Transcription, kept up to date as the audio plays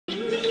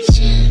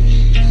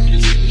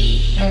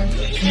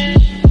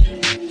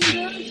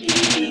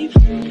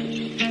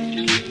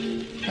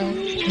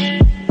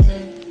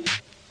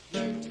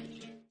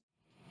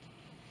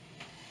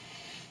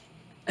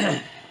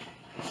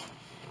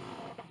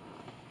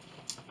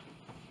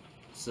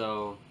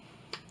So,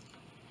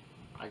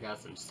 I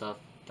got some stuff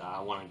that I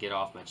want to get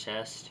off my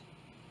chest.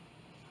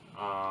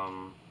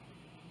 Um,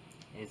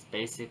 it's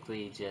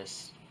basically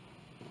just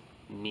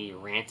me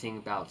ranting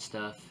about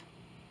stuff,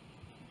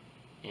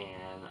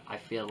 and I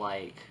feel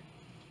like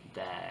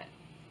that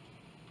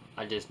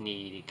I just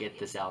need to get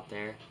this out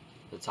there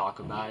to talk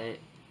about it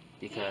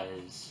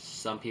because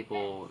some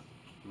people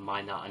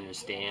might not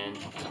understand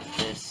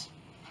this,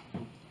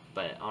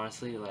 but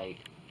honestly, like,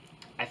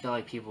 I feel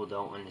like people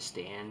don't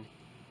understand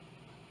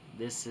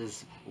this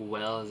as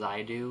well as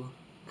I do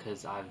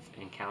because I've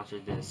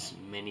encountered this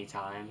many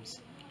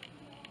times.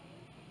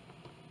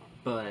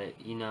 But,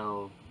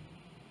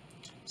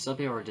 some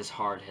people are just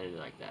hard-headed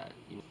like that.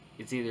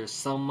 It's either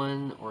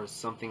someone or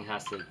something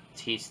has to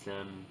teach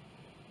them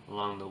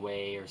along the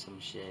way or some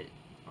shit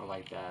or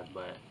like that.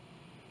 But,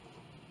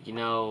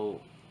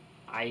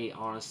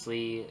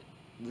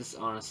 this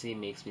honestly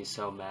makes me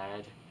so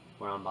mad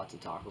what I'm about to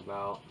talk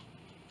about.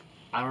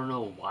 I don't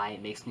know why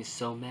it makes me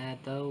so mad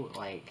though.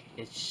 Like,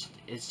 it's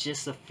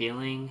just a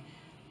feeling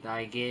that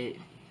I get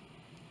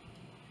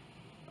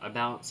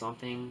about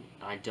something.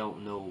 I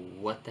don't know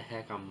what the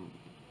heck I'm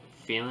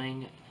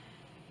feeling.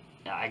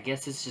 I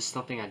guess it's just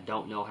something I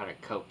don't know how to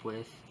cope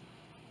with.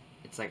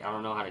 It's like I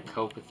don't know how to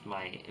cope with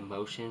my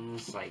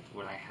emotions. Like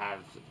when I have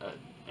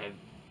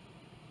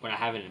when I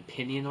have an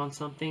opinion on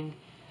something.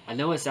 I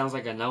know it sounds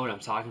like I know what I'm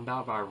talking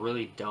about, but I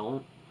really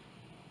don't.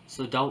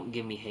 So don't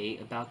give me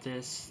hate about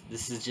this.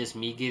 This is just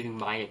me giving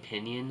my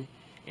opinion.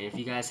 And if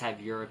you guys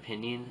have your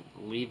opinion,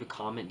 leave a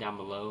comment down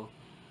below.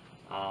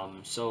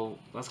 So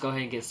let's go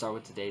ahead and get started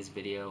with today's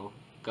video.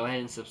 Go ahead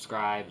and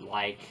subscribe,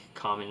 like,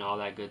 comment, all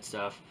that good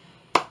stuff.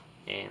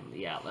 And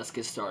yeah, let's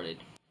get started.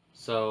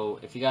 So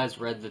if you guys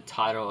read the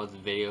title of the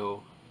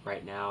video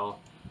right now,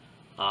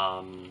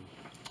 I'm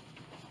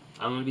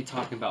going to be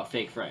talking about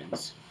fake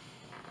friends.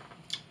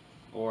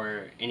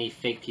 Or any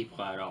fake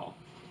people at all.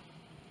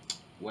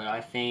 What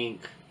I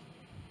think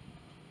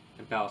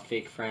about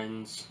fake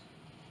friends,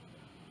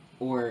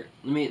 or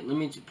let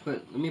me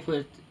put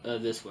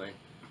it this way.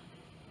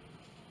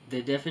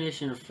 The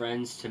definition of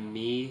friends to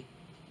me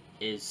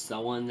is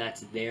someone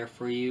that's there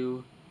for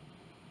you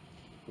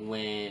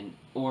when,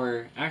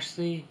 or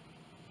actually,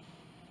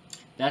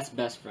 that's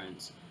best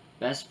friends.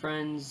 Best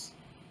friends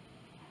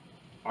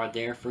are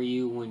there for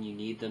you when you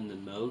need them the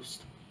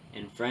most,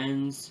 and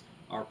friends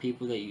are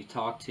people that you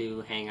talk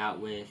to, hang out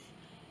with,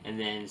 and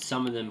then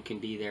some of them can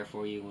be there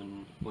for you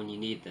when you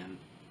need them,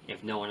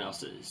 if no one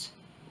else is.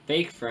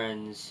 Fake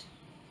friends,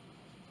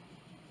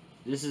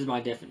 this is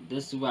what I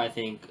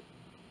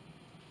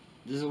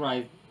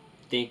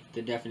think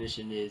the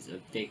definition is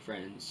of fake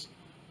friends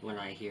when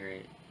I hear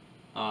it.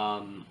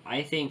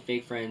 I think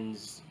fake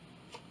friends,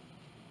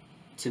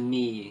 to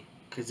me,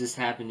 because this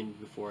happened to me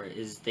before,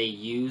 is they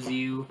use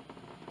you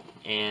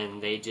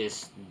and they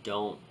just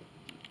don't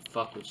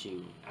fuck with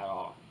you at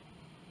all.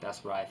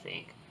 That's what I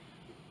think.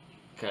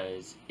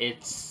 Because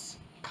it's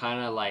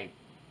kind of like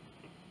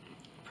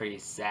pretty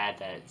sad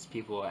that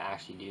people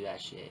actually do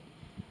that shit.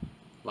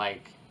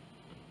 Like,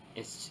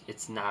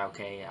 it's not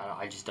okay.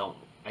 I just don't,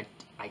 I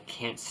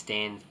can't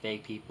stand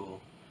fake people.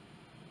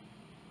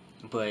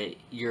 But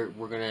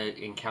we're gonna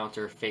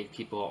encounter fake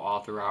people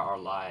all throughout our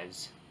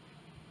lives.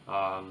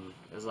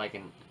 It's like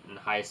in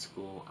high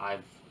school,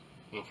 I've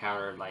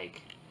encountered like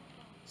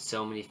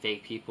so many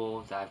fake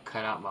people that I've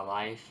cut out my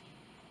life,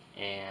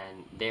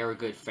 and they were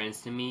good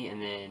friends to me,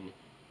 and then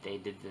they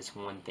did this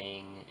one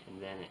thing, and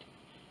then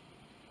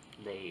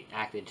they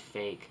acted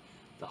fake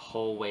the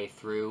whole way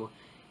through.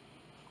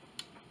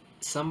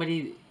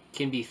 Somebody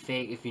can be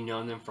fake if you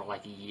know them for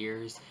like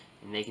years,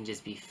 and they can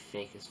just be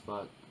fake as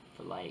fuck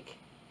for like,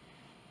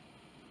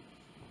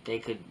 they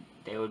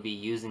would be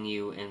using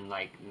you and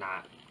like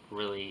not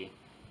really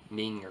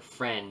being your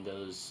friend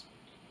those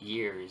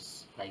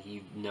years, like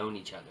you've known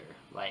each other.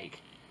 Like,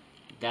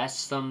 that's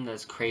something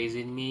that's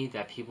crazy to me,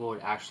 that people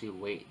would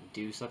actually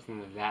do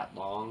something that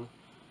long,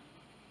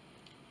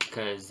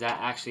 because that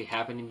actually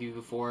happened to me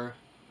before.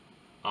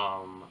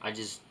 I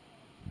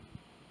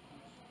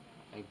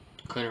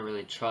couldn't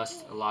really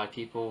trust a lot of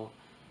people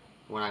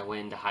when I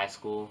went into high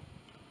school.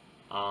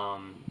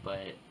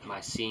 But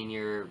my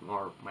junior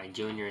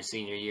and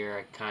senior year,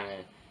 I kind of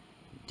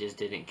just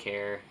didn't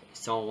care. If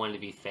someone wanted to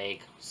be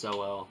fake, so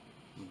well,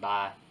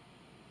 bye.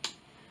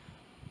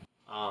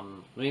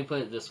 Let me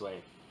put it this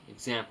way.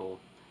 Example,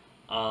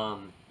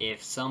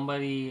 if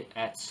somebody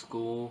at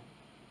school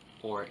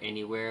or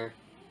anywhere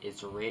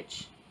is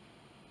rich,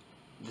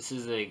 this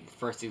is the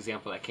first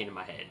example that came to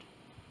my head.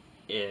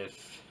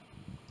 If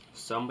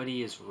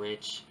somebody is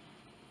rich,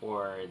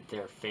 or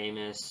they're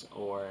famous,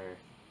 or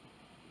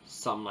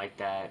something like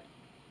that,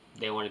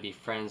 they want to be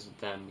friends with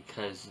them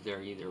because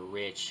they're either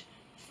rich,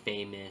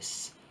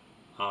 famous,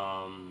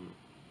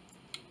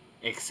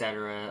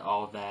 etc.,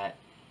 all that,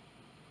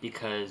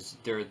 because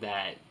they're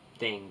that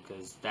thing,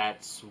 because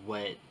that's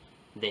what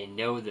they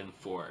know them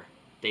for.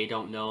 They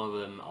don't know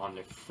them on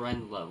the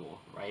friend level,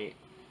 right?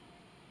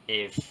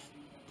 If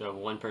the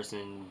one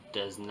person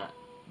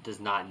does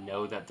not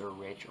know that they're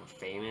rich or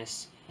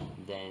famous,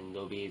 then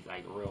they'll be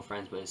like real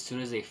friends. But as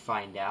soon as they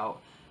find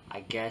out,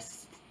 I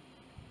guess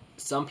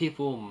some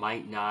people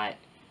might not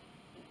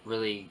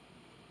really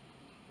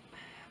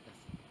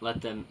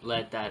let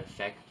that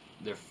affect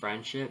their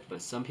friendship,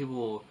 but some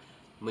people,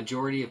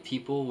 majority of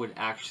people would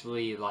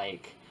actually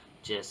like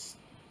just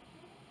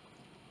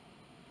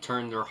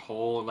turn their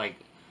whole like,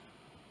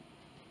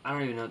 I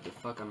don't even know what the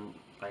fuck I'm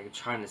like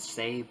trying to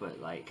say,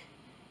 but like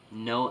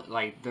know,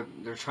 like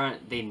they're trying,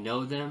 they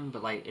know them,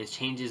 but like it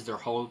changes their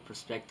whole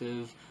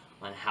perspective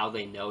on how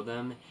they know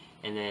them,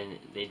 and then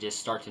they just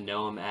start to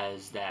know them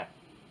as that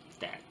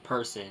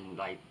person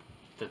like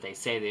that they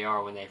say they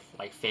are when they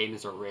like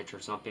famous or rich or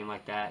something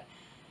like that.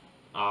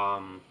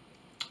 um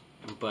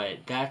but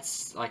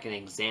that's like an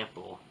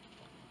example.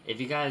 If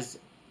you guys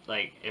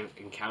like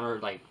encounter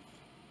like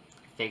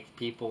fake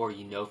people, or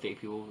you know fake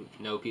people,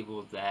 know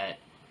people that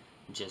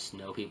just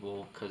know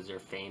people because they're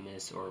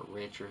famous or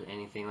rich or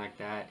anything like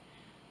that,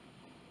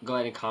 go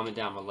ahead and comment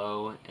down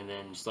below and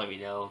then just let me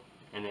know,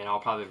 and then I'll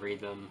probably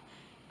read them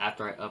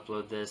after I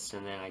upload this,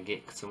 and then I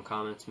get some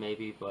comments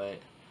maybe. But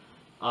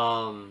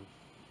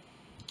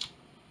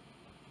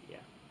yeah,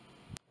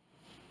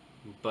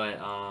 but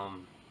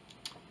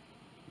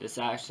this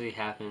actually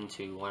happened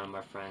to one of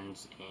my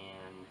friends,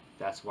 and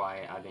that's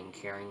why I've been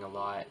caring a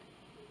lot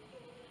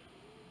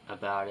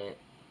about it.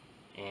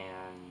 And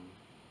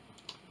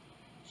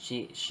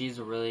she's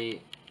a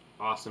really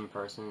awesome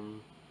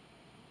person.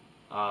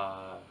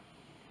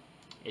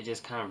 It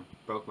just kind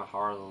of broke my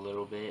heart a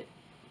little bit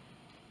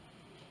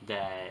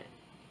that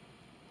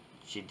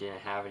she didn't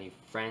have any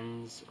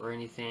friends or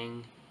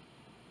anything.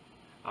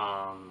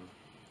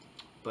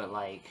 But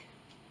like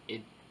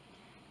it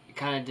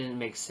kind of didn't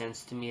make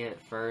sense to me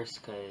at first,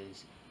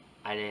 because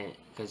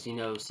you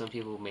know, some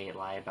people may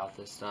lie about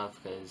this stuff,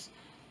 because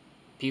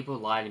people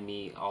lie to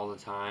me all the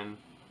time,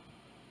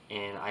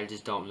 and I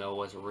just don't know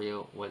what's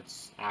real,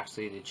 what's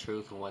actually the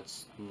truth, and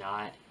what's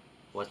not,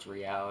 what's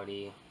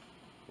reality,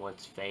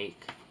 what's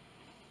fake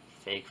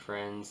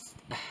friends.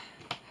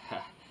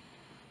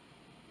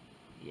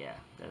 Yeah,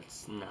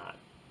 that's not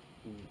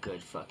a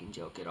good fucking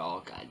joke at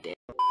all, goddamn.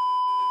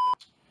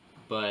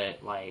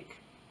 But like,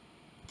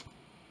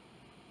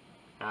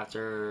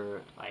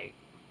 after like,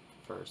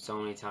 for so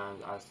many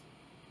times,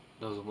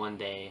 there was one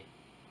day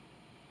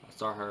I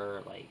saw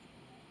her, like,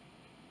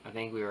 I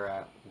think we were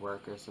at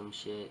work or some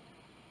shit,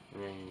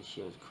 and then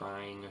she was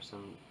crying or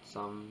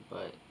some,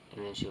 but,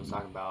 and then she was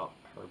talking about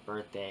her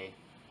birthday,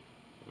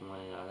 and when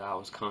that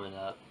was coming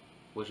up,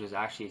 which was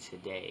actually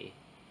today.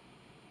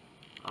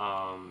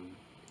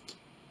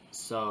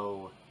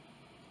 So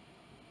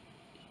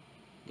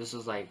this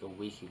was like a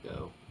week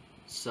ago.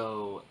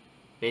 So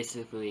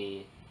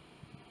basically,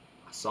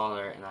 I saw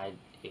her, and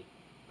it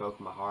broke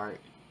my heart.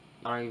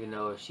 I don't even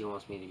know if she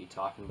wants me to be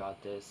talking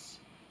about this.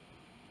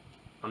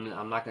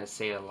 I'm not gonna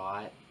say a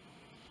lot,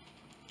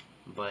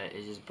 but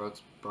it just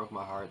broke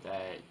my heart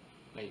that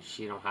like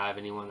she don't have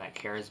anyone that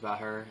cares about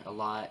her a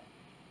lot.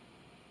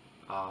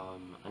 I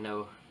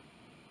know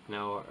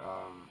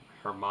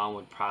her mom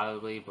would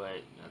probably,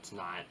 but that's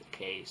not the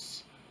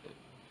case.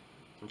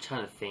 I'm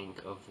trying to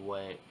think of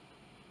what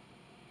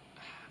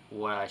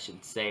I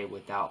should say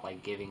without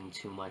like giving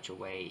too much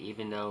away,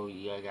 even though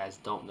you guys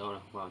don't know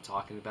what I'm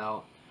talking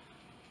about.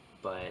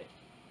 But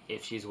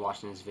if she's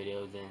watching this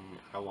video, then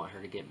I don't want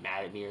her to get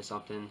mad at me or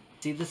something.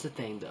 See, this is the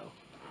thing though.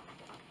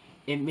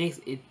 It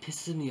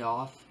pisses me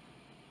off,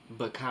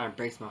 but kind of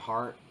breaks my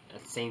heart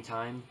at the same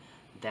time,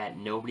 that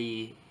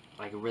nobody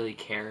like really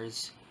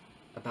cares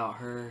about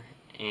her,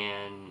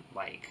 and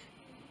like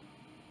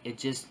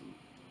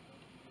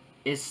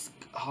it's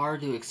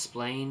hard to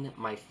explain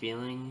my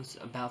feelings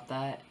about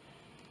that.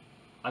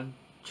 I'm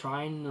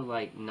trying to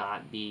like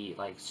not be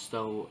like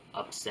so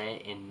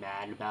upset and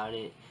mad about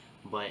it,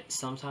 but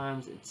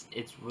sometimes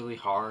it's really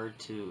hard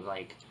to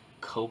like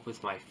cope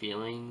with my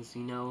feelings,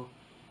 you know?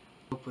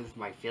 Cope with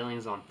my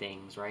feelings on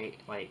things, right?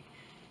 Like,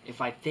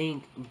 if I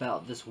think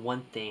about this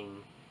one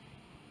thing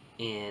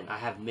and I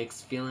have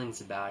mixed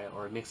feelings about it,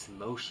 or mixed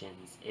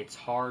emotions, it's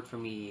hard for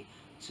me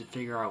to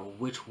figure out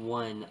which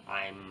one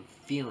I'm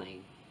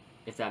feeling,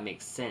 if that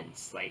makes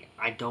sense. Like,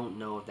 I don't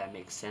know if that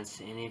makes sense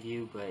to any of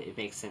you, but it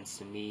makes sense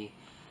to me.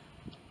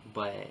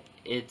 But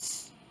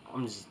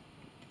I'm just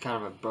kind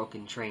of a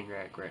broken train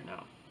wreck right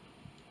now.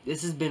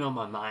 This has been on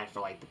my mind for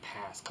like the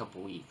past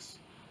couple weeks,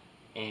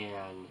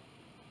 and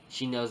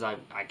she knows I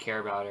care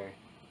about her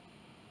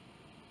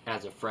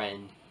as a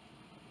friend.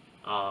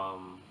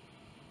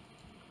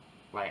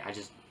 Like, I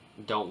just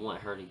don't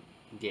want her to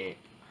get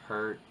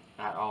hurt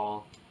at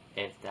all,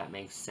 if that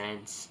makes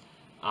sense.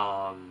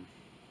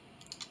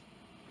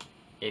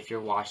 If you're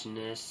watching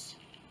this,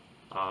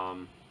 so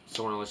I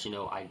want to let you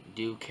know I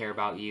do care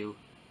about you.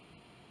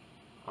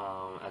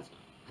 I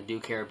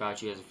do care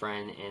about you as a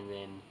friend, and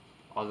then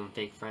all them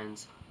fake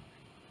friends,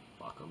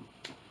 fuck them.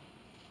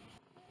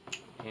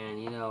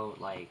 And you know,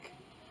 like,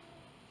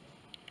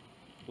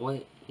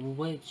 what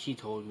she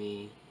told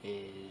me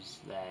is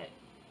that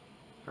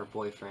her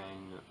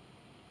boyfriend,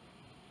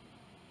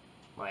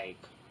 like,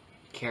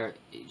 her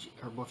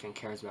boyfriend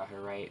cares about her,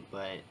 right?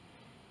 But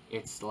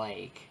it's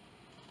like,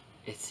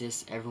 it's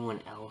just everyone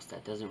else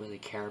that doesn't really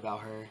care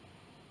about her.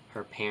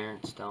 Her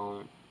parents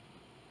don't.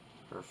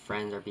 Her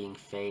friends are being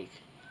fake.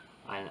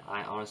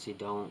 I honestly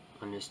don't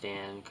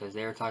understand, because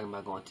they were talking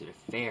about going to the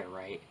fair,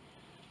 right?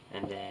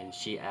 And then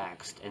she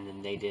asked, and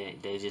then they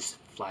didn't. They just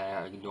flat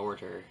out ignored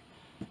her.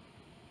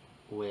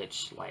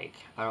 Which, like,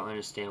 I don't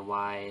understand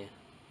why.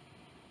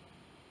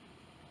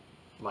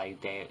 Like,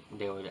 they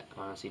would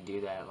honestly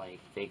do that. Like,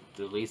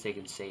 the least they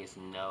can say is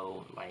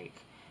no. Like,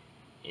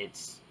 it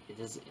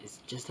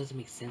just doesn't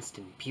make sense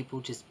to me. People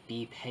just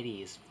be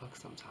petty as fuck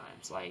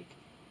sometimes. Like,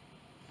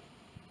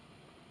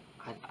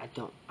 I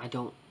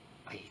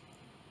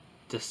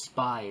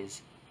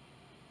despise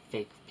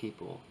fake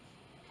people,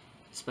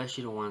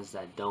 especially the ones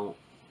that don't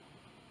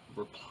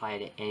reply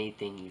to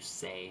anything you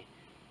say,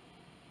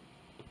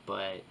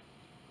 but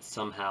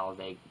somehow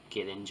they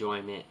get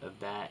enjoyment of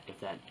that. If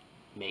that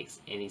makes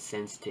any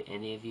sense to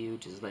any of you,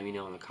 just let me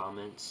know in the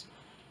comments.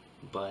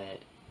 But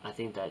I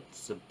think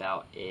that's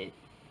about it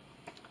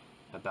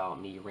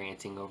about me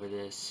ranting over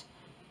this.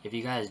 If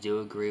you guys do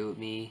agree with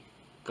me,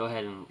 go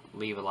ahead and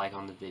leave a like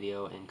on the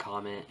video and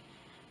comment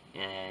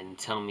and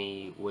tell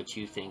me what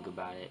you think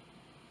about it.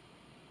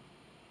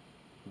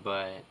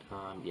 But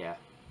yeah,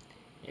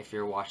 if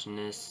you're watching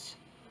this,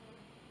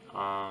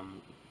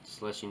 just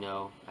to let you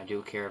know, I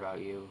do care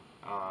about you.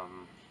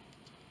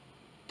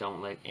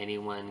 Don't let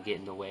anyone get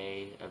in the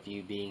way of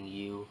you being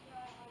you.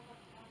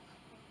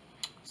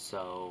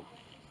 So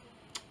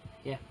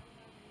yeah,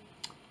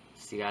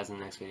 see you guys in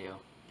the next video.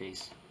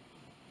 Peace.